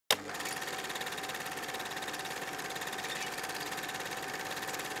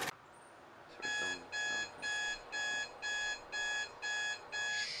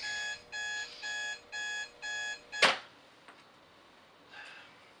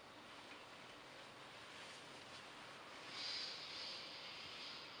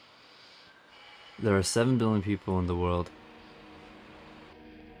There are 7 billion people in the world,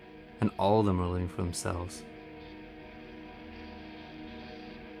 and all of them are living for themselves.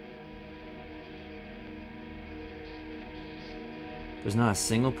 There's not a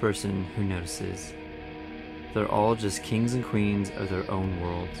single person who notices. They're all just kings and queens of their own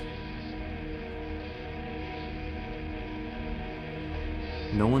worlds.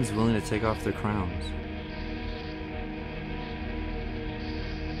 No one's willing to take off their crowns.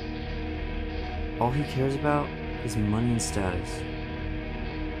 All he cares about is money and status.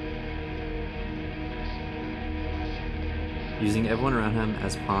 Using everyone around him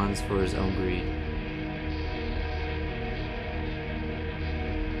as pawns for his own greed.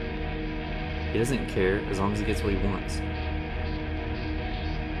 He doesn't care as long as he gets what he wants.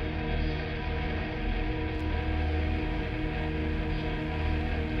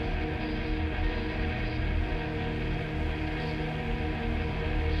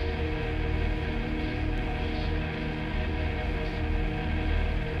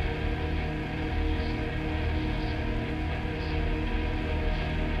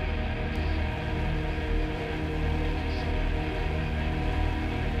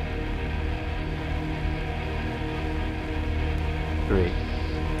 Great.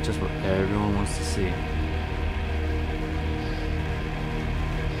 Just what everyone wants to see.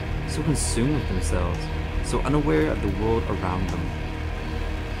 So consumed with themselves, so unaware of the world around them.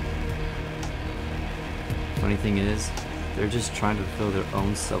 Funny thing is, they're just trying to fulfill their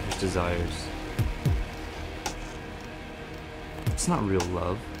own selfish desires. It's not real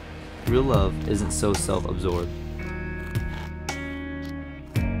love. Real love isn't so self-absorbed.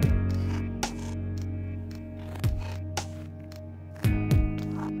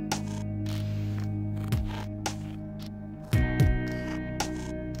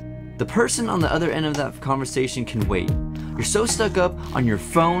 The person on the other end of that conversation can wait. You're so stuck up on your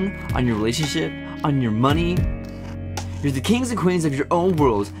phone, on your relationship, on your money. You're the kings and queens of your own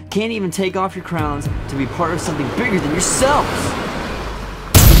worlds. Can't even take off your crowns to be part of something bigger than yourselves.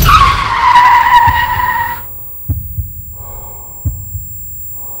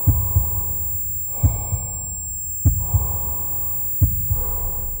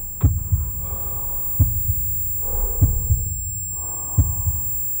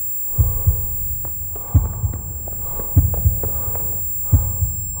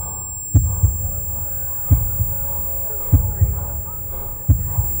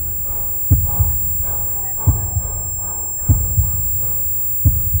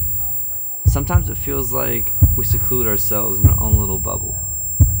 Sometimes it feels like we seclude ourselves in our own little bubble,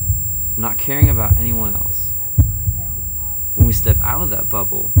 not caring about anyone else. When we step out of that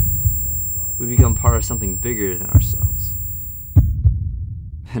bubble, we become part of something bigger than ourselves.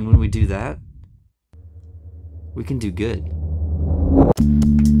 And when we do that, we can do good.